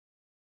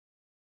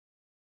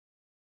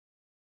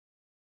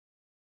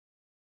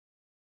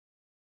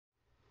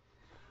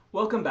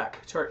Welcome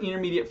back to our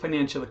intermediate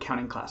financial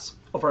accounting class.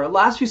 Over our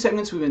last few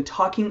segments, we've been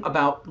talking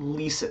about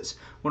leases,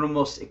 one of the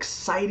most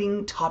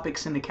exciting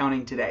topics in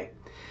accounting today.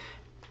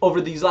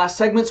 Over these last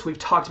segments, we've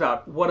talked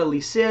about what a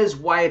lease is,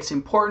 why it's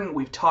important.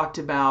 We've talked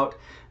about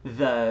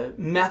the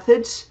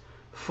methods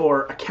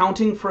for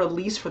accounting for a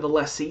lease for the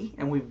lessee,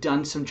 and we've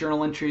done some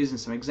journal entries and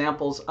some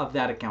examples of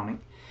that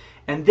accounting.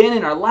 And then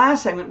in our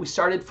last segment, we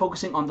started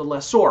focusing on the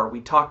lessor.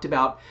 We talked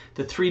about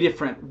the three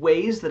different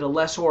ways that a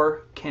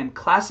lessor can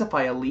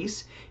classify a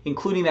lease,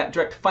 including that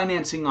direct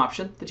financing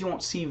option that you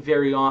won't see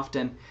very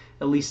often,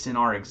 at least in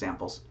our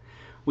examples.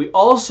 We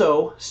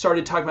also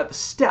started talking about the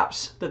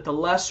steps that the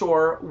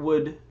lessor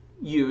would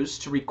use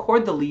to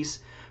record the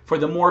lease for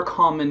the more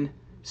common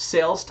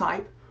sales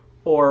type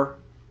or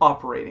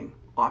operating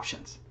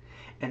options.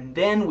 And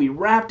then we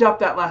wrapped up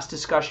that last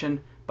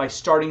discussion by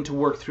starting to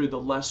work through the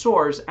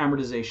lessor's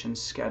amortization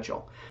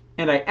schedule.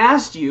 And I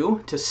asked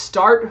you to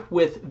start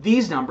with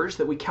these numbers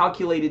that we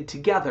calculated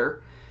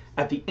together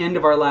at the end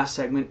of our last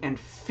segment and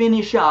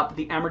finish up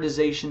the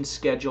amortization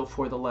schedule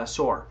for the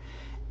lessor.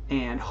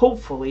 And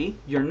hopefully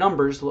your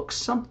numbers look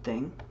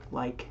something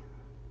like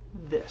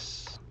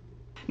this.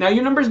 Now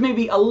your numbers may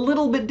be a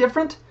little bit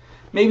different.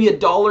 Maybe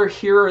 $1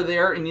 here or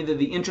there in either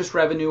the interest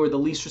revenue or the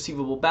lease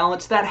receivable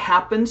balance. That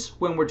happens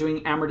when we're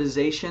doing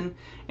amortization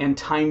and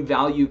time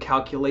value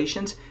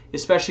calculations,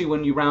 especially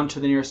when you round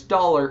to the nearest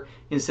dollar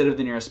instead of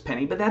the nearest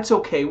penny. But that's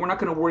okay. We're not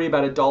going to worry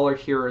about $1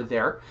 here or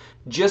there.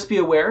 Just be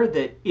aware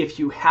that if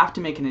you have to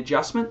make an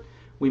adjustment,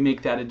 we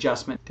make that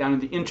adjustment down in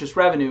the interest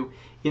revenue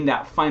in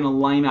that final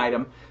line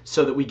item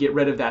so that we get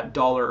rid of that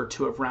 $1 or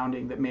 $2 of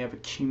rounding that may have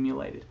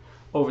accumulated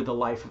over the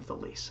life of the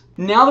lease.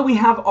 Now that we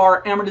have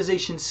our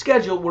amortization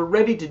schedule, we're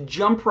ready to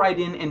jump right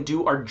in and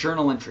do our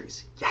journal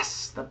entries.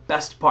 Yes, the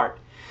best part.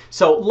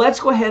 So let's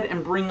go ahead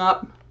and bring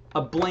up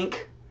a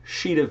blank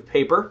sheet of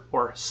paper,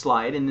 or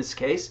slide in this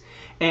case,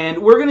 and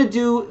we're going to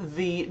do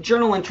the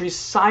journal entries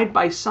side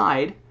by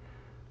side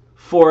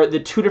for the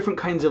two different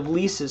kinds of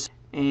leases.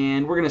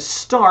 And we're going to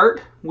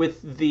start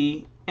with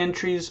the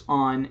entries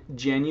on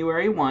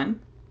January 1,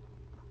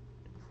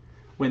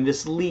 when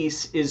this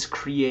lease is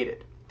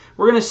created.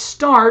 We're going to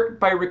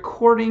start by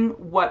recording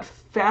what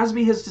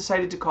FASB has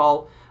decided to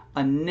call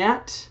a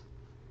net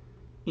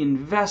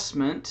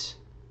investment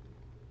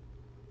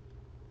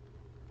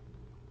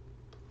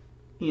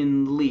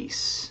in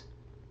lease,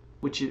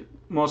 which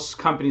most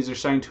companies are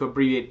starting to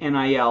abbreviate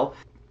NIL.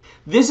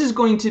 This is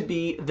going to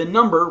be the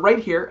number right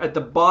here at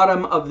the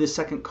bottom of the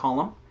second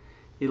column.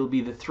 It'll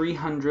be the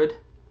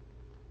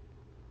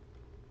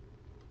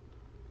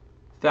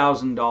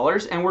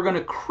 $300,000, and we're going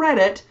to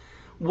credit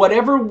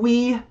whatever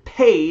we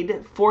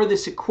paid for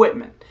this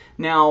equipment.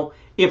 Now,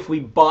 if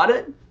we bought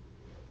it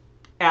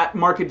at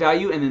market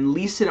value and then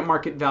leased it at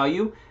market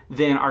value,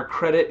 then our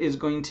credit is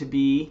going to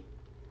be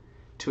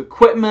to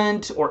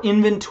equipment or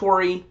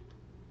inventory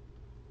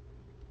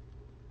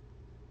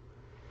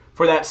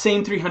for that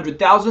same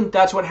 $300,000.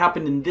 That's what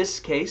happened in this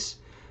case.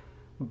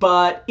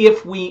 But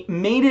if we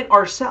made it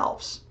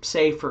ourselves,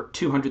 say for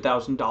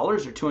 $200,000 or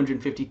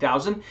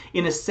 $250,000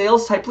 in a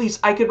sales type lease,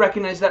 I could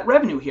recognize that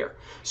revenue here.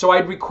 So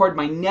I'd record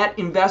my net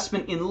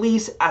investment in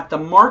lease at the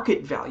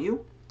market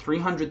value,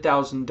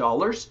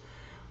 $300,000,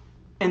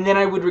 and then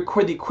I would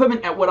record the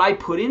equipment at what I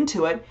put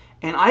into it,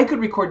 and I could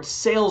record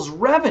sales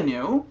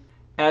revenue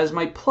as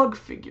my plug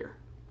figure.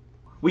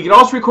 We could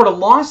also record a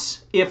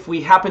loss if we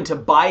happen to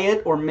buy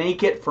it or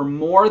make it for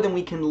more than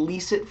we can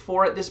lease it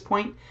for at this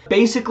point.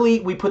 Basically,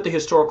 we put the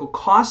historical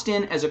cost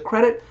in as a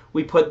credit,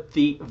 we put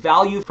the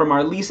value from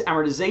our lease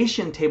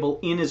amortization table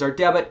in as our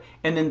debit,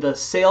 and then the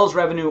sales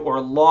revenue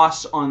or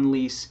loss on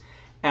lease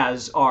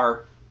as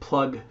our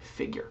plug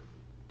figure.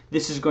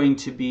 This is going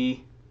to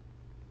be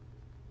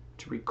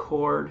to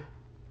record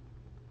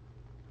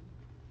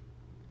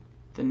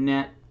the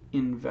net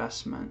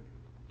investment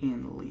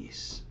in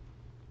lease.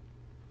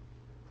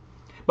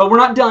 But we're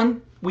not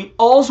done. We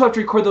also have to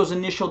record those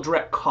initial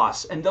direct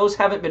costs, and those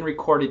haven't been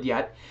recorded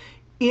yet.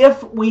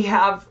 If we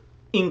have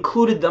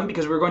included them,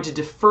 because we're going to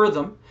defer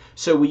them,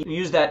 so we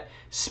use that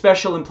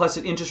special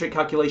implicit interest rate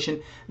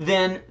calculation,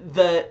 then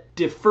the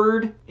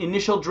deferred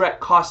initial direct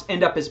costs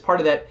end up as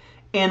part of that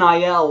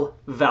NIL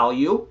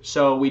value.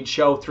 So we'd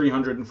show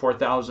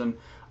 $304,000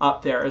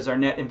 up there as our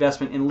net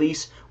investment in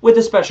lease with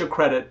a special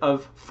credit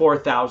of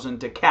 $4,000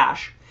 to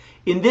cash.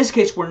 In this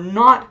case, we're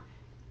not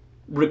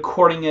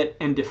recording it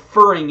and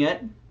deferring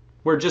it.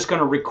 We're just going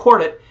to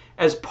record it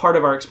as part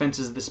of our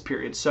expenses this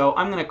period. So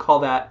I'm going to call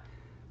that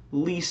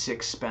lease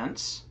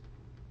expense.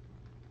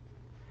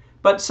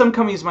 But some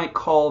companies might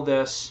call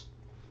this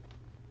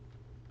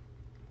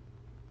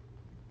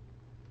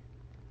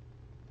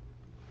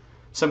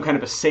some kind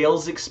of a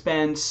sales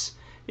expense,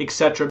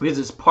 etc., because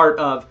it's part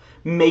of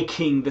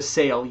making the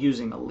sale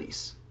using a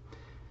lease.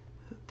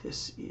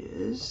 This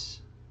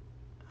is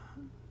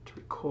to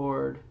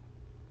record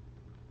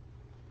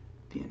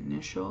the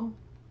initial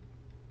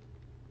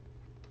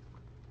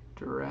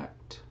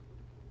direct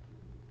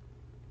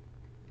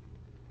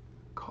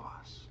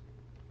costs.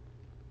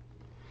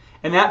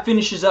 And that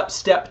finishes up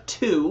step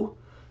 2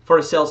 for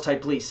a sales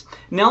type lease.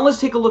 Now let's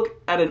take a look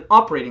at an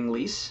operating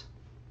lease.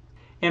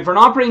 And for an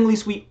operating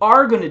lease, we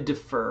are going to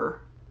defer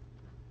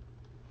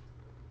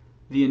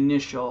the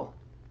initial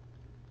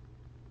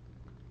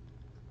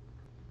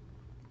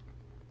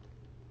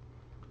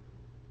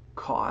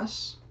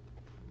costs,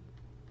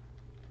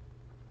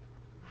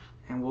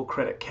 and we'll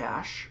credit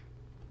cash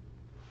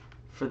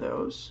for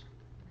those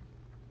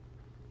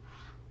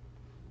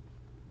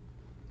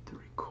to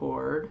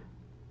record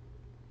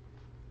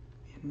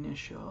the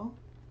initial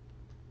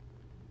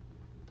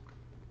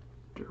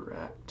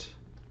direct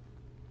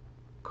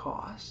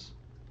costs.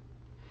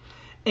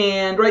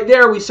 And right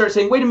there we start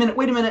saying, wait a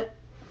minute,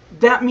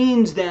 that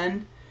means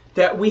then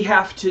that we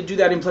have to do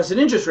that implicit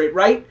interest rate,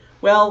 right?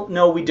 Well,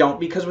 no, we don't,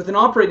 because with an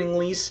operating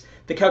lease,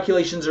 the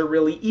calculations are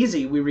really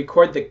easy. We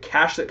record the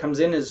cash that comes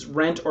in as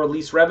rent or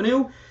lease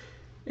revenue,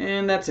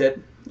 and that's it.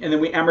 And then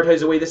we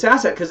amortize away this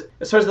asset, because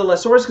as far as the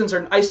lessor is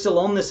concerned, I still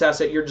own this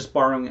asset, you're just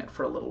borrowing it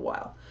for a little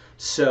while.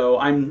 So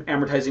I'm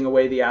amortizing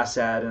away the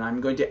asset, and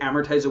I'm going to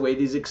amortize away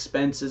these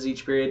expenses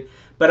each period,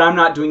 but I'm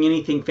not doing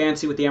anything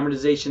fancy with the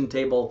amortization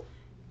table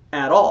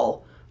at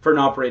all for an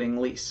operating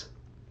lease.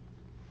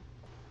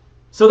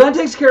 So that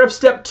takes care of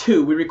step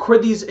 2. We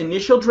record these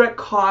initial direct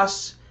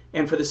costs,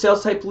 and for the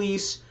sales type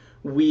lease,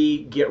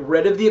 we get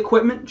rid of the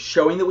equipment,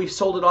 showing that we've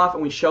sold it off,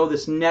 and we show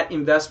this net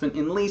investment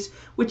in lease,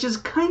 which is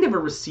kind of a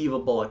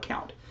receivable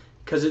account,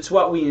 because it's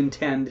what we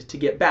intend to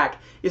get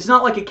back. It's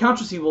not like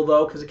accounts receivable,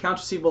 though, because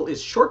accounts receivable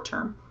is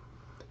short-term.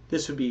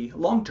 This would be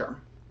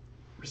long-term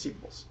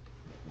receivables.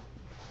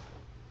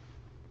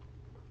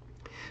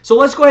 So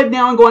let's go ahead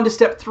now and go on to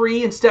step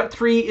 3. And step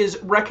 3 is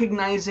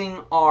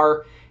recognizing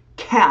our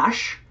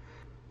cash.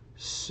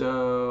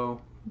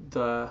 So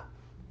the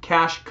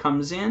cash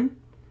comes in,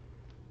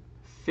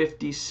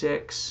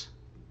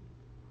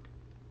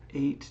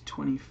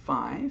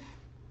 56,825,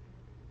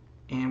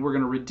 and we're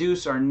going to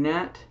reduce our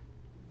net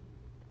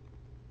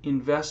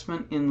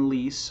investment in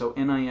lease, so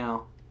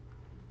NIL,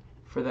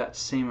 for that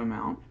same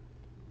amount.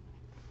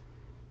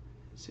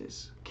 This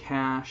is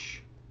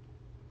cash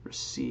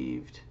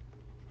received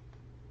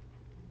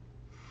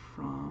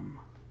from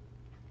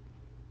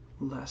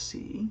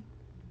lessee.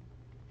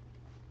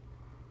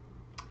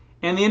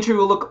 And the entry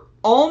will look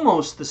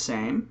almost the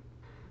same.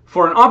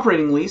 For an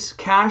operating lease,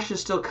 cash is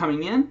still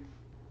coming in.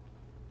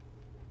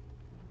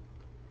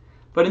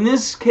 But in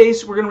this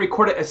case, we're going to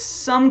record it as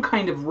some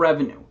kind of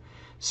revenue.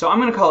 So I'm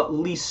going to call it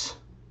lease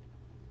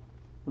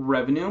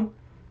revenue,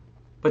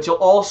 but you'll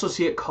also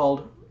see it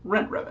called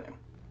rent revenue.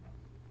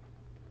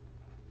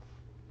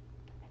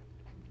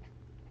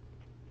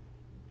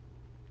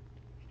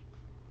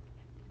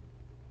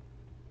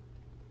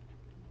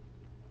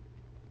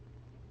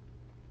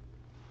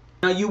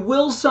 Now you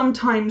will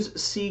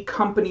sometimes see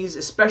companies,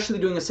 especially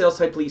doing a sales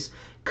type lease,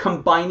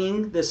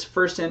 combining this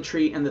first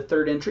entry and the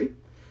third entry,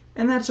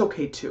 and that's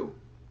okay too.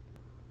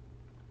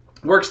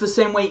 Works the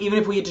same way. Even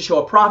if we get to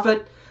show a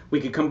profit, we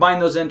could combine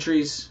those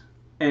entries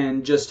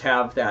and just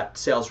have that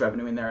sales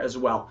revenue in there as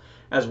well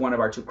as one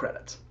of our 2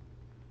 credits.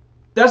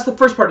 That's the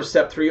first part of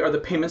step 3, are the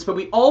payments, but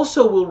we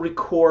also will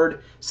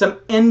record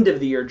some end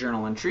of the year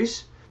journal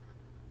entries.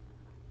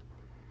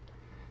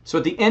 So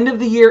at the end of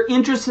the year,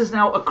 interest is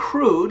now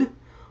accrued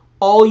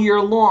all year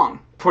long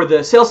for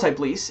the sales type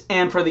lease,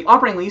 and for the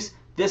operating lease,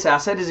 this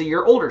asset is a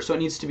year older, so it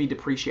needs to be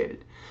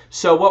depreciated.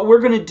 So what we're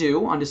going to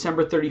do on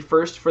December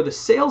 31st for the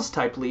sales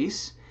type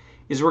lease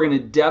is we're going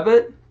to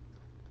debit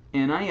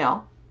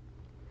NIL,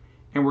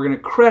 and we're going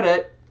to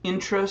credit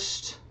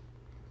interest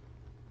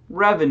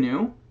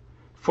revenue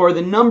for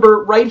the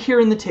number right here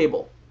in the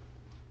table,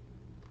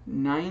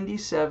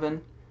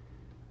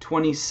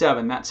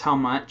 9727. That's how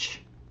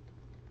much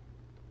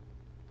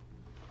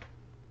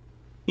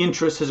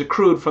interest has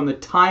accrued from the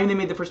time they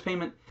made the first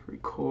payment.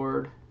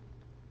 Record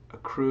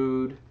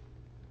accrued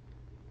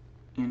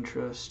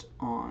interest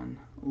on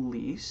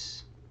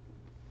lease.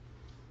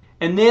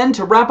 And then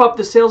to wrap up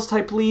the sales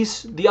type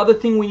lease, the other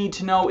thing we need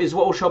to know is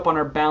what will show up on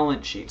our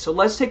balance sheet. So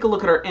let's take a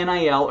look at our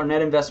NIL, or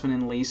net investment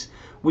in lease.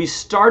 We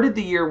started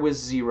the year with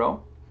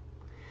 0.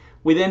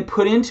 We then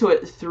put into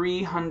it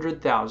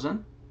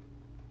 $300,000.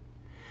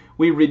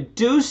 We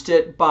reduced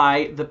it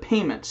by the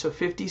payment, so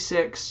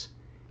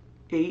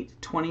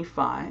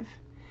 $56,825.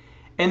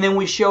 And then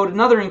we showed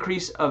another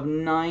increase of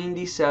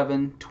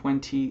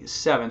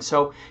 $97,27.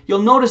 So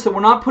you'll notice that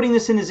we're not putting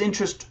this in as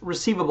interest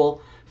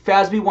receivable.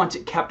 FASB wants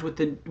it kept with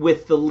the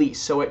lease,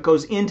 so it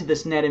goes into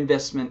this net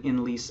investment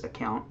in lease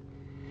account.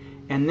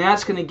 And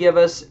that's going to give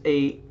us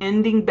a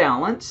ending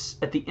balance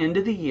at the end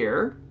of the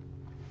year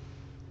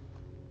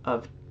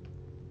of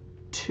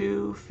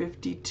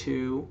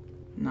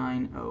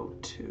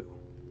 $252,902.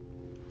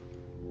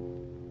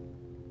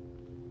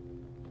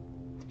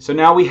 So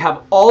now we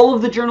have all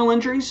of the journal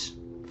entries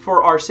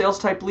for our sales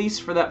type lease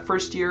for that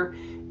first year,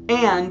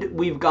 and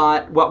we've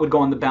got what would go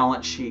on the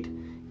balance sheet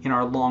in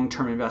our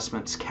long-term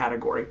investments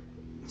category,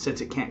 since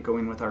it can't go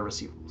in with our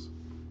receivables.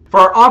 For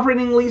our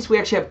operating lease, we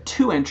actually have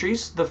 2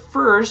 entries. The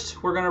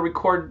first, we're going to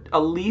record a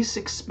lease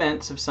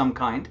expense of some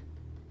kind,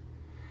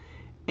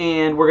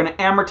 and we're going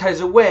to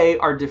amortize away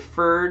our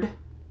deferred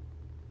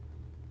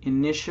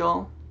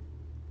initial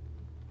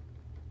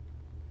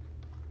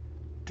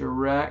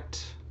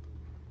direct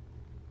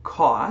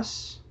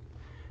costs.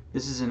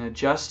 This is an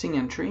adjusting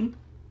entry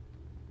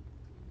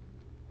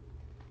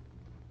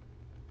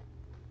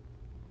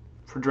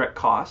for direct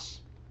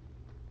costs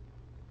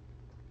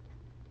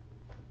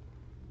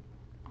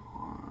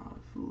of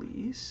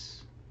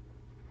lease.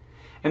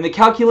 And the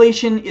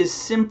calculation is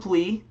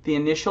simply the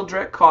initial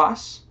direct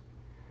costs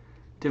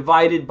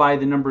divided by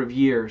the number of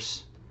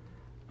years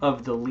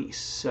of the lease,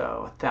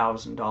 so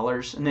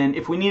 $1,000. And then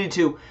if we needed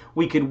to,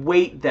 we could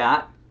weight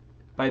that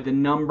by the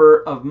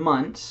number of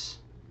months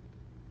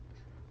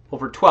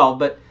over 12,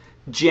 but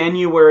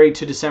January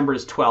to December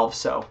is 12,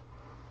 so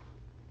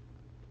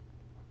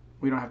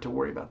we don't have to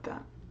worry about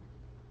that.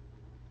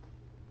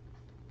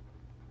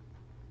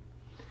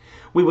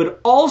 We would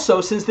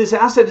also, since this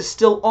asset is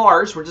still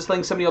ours, we're just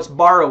letting somebody else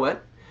borrow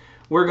it,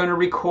 we're going to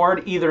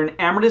record either an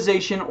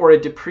amortization or a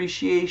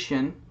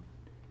depreciation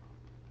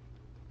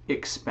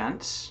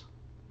expense.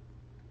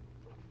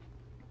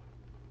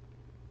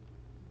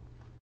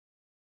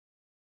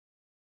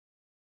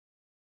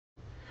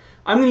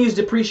 I'm going to use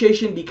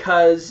depreciation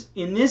because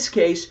in this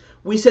case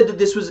we said that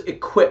this was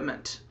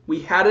equipment. We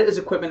had it as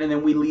equipment and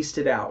then we leased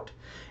it out.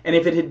 And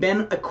if it had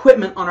been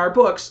equipment on our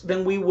books,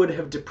 then we would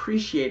have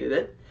depreciated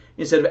it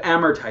instead of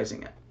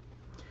amortizing it.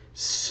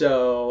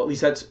 So at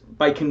least that's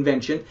by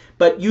convention.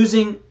 But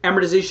using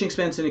amortization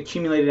expense and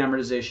accumulated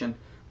amortization,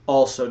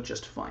 also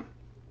just fine.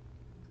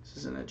 This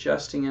is an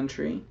adjusting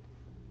entry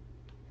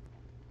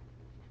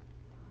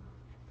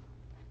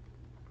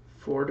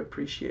for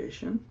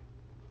depreciation.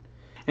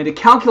 And to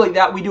calculate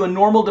that, we do a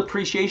normal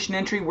depreciation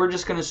entry. We're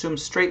just going to assume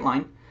straight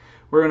line.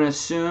 We're going to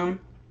assume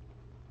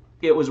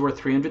it was worth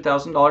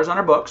 $300,000 on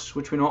our books,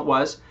 which we know it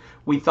was.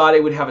 We thought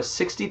it would have a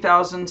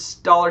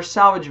 $60,000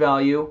 salvage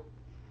value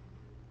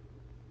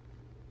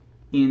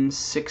in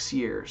 6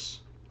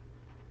 years,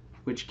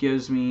 which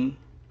gives me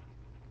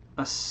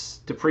a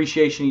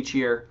depreciation each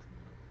year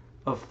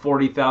of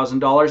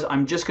 $40,000.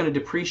 I'm just going to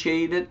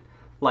depreciate it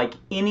like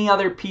any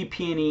other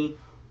PP&E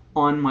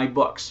on my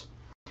books.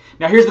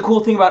 Now here's the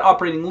cool thing about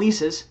operating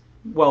leases.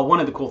 Well, one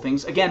of the cool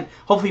things. Again,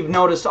 hopefully you've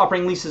noticed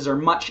operating leases are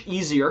much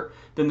easier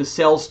than the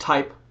sales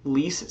type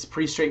lease. It's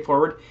pretty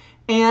straightforward.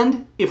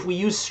 And if we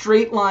use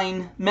straight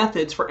line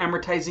methods for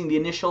amortizing the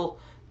initial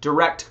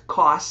direct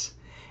costs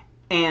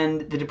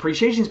and the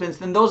depreciation expense,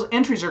 then those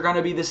entries are going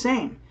to be the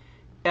same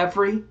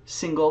every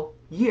single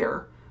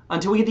year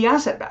until we get the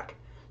asset back.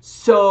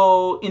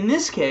 So in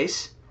this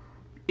case,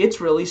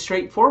 it's really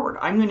straightforward.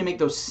 I'm going to make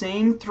those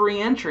same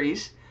 3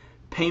 entries: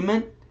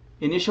 payment,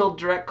 initial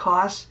direct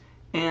costs,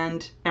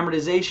 and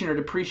amortization or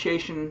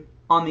depreciation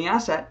on the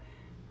asset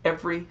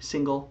every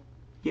single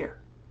year.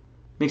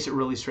 Makes it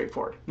really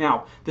straightforward.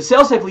 Now, the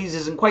sales type lease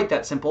isn't quite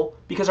that simple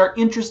because our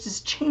interest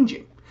is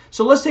changing.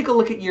 So let's take a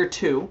look at year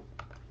 2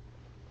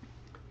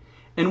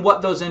 and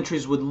what those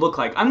entries would look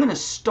like. I'm going to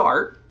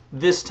start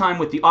this time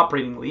with the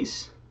operating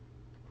lease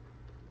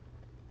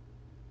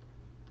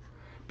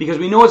because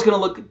we know it's going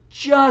to look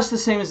just the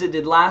same as it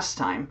did last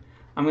time.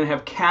 I'm going to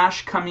have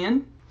cash come in.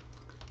 I'm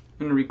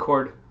going to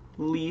record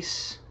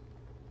lease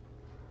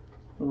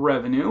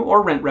revenue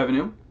or rent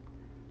revenue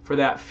for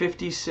that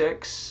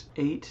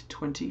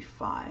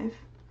 $56,825.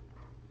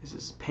 This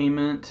is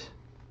payment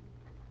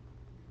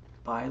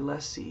by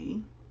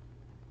lessee.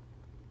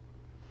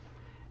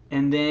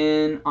 And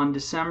then on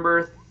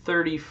December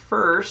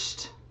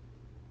 31st,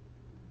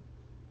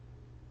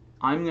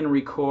 I'm going to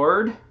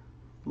record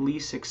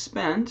lease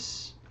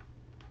expense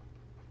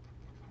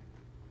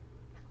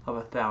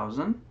of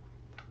 $1,000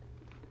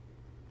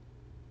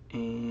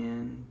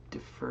 and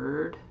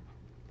deferred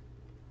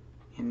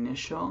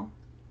initial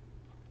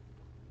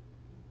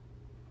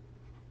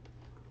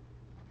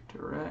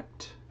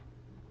direct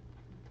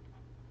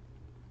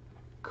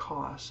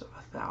cost of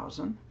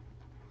 $1,000.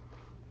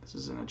 This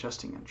is an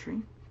adjusting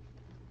entry.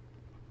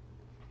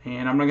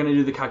 And I'm not going to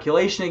do the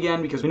calculation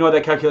again because we know what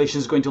that calculation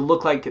is going to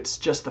look like. It's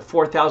just the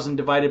 4,000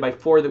 divided by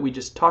 4 that we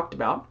just talked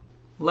about.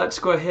 Let's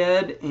go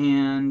ahead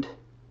and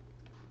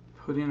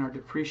put in our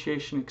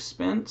depreciation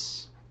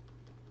expense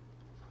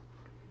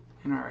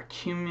and our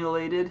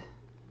accumulated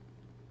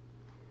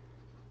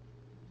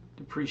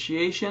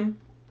depreciation.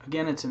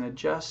 Again, it's an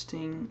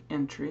adjusting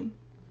entry.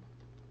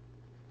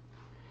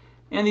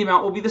 And the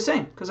amount will be the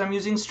same because I'm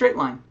using straight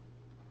line.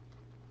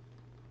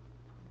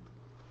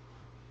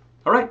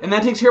 All right, and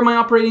that takes care of my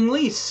operating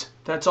lease.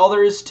 That's all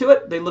there is to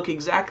it. They look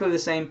exactly the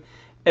same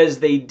as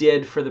they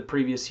did for the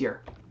previous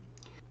year.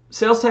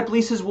 Sales type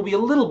leases will be a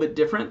little bit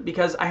different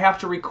because I have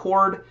to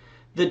record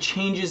the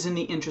changes in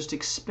the interest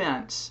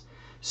expense.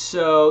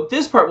 So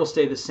this part will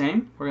stay the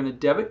same. We're going to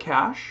debit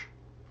cash,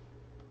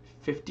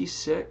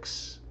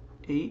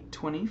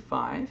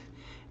 $56,825,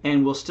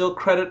 and we'll still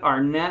credit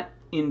our net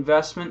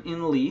investment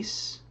in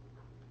lease,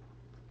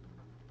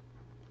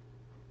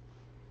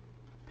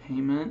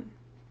 payment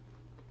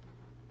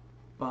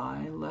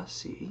by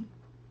lessee.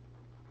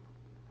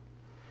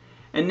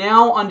 And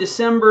now on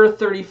December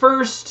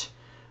 31st,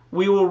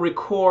 we will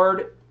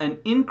record an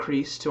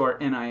increase to our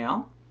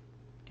NIL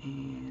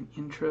and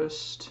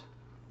interest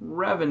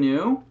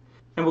revenue.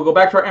 And we'll go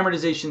back to our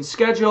amortization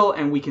schedule,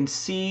 and we can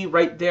see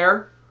right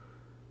there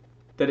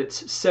that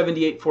it's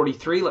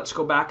 $78.43. Let's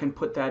go back and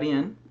put that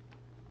in.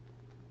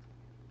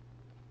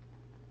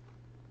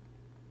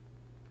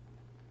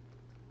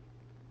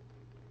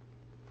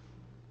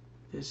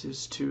 This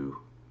is to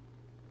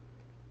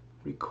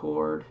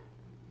record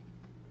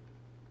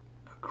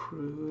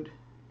accrued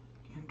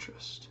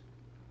interest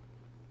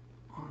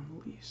on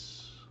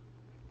lease,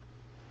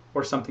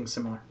 or something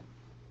similar.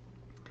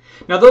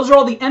 Now those are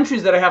all the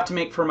entries that I have to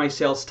make for my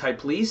sales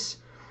type lease.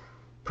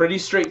 Pretty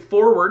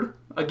straightforward.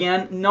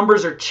 Again,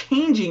 numbers are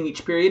changing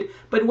each period,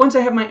 but once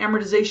I have my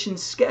amortization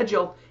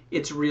schedule,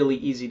 it's really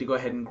easy to go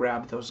ahead and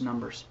grab those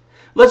numbers.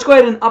 Let's go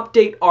ahead and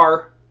update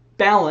our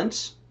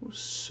balance.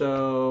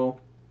 So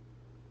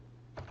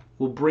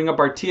we'll bring up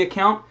our T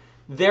account.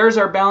 There's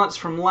our balance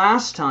from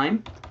last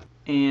time,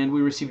 and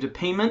we received a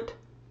payment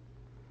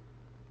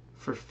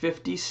for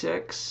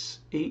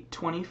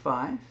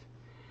 $56,825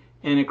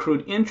 and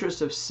accrued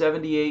interest of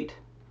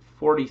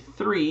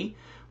 $78.43,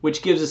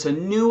 which gives us a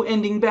new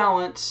ending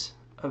balance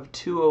of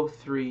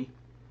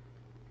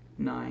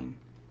 $203.09.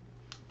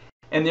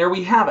 And there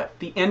we have it,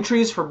 the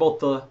entries for both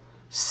the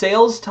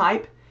sales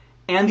type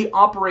and the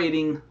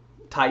operating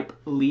type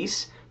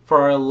lease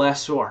for our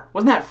lessor.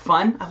 Wasn't that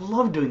fun? I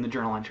love doing the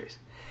journal entries.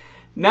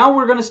 Now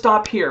we're going to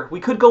stop here. We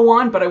could go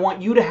on, but I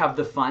want you to have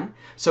the fun.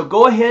 So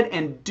go ahead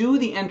and do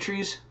the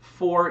entries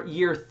for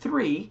year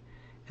 3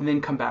 and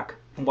then come back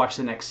and watch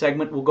the next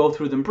segment. We'll go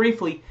through them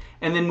briefly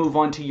and then move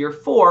on to year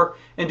 4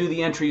 and do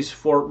the entries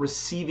for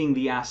receiving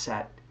the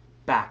asset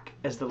back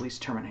as the lease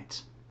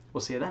terminates.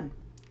 We'll see you then.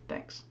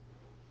 Thanks.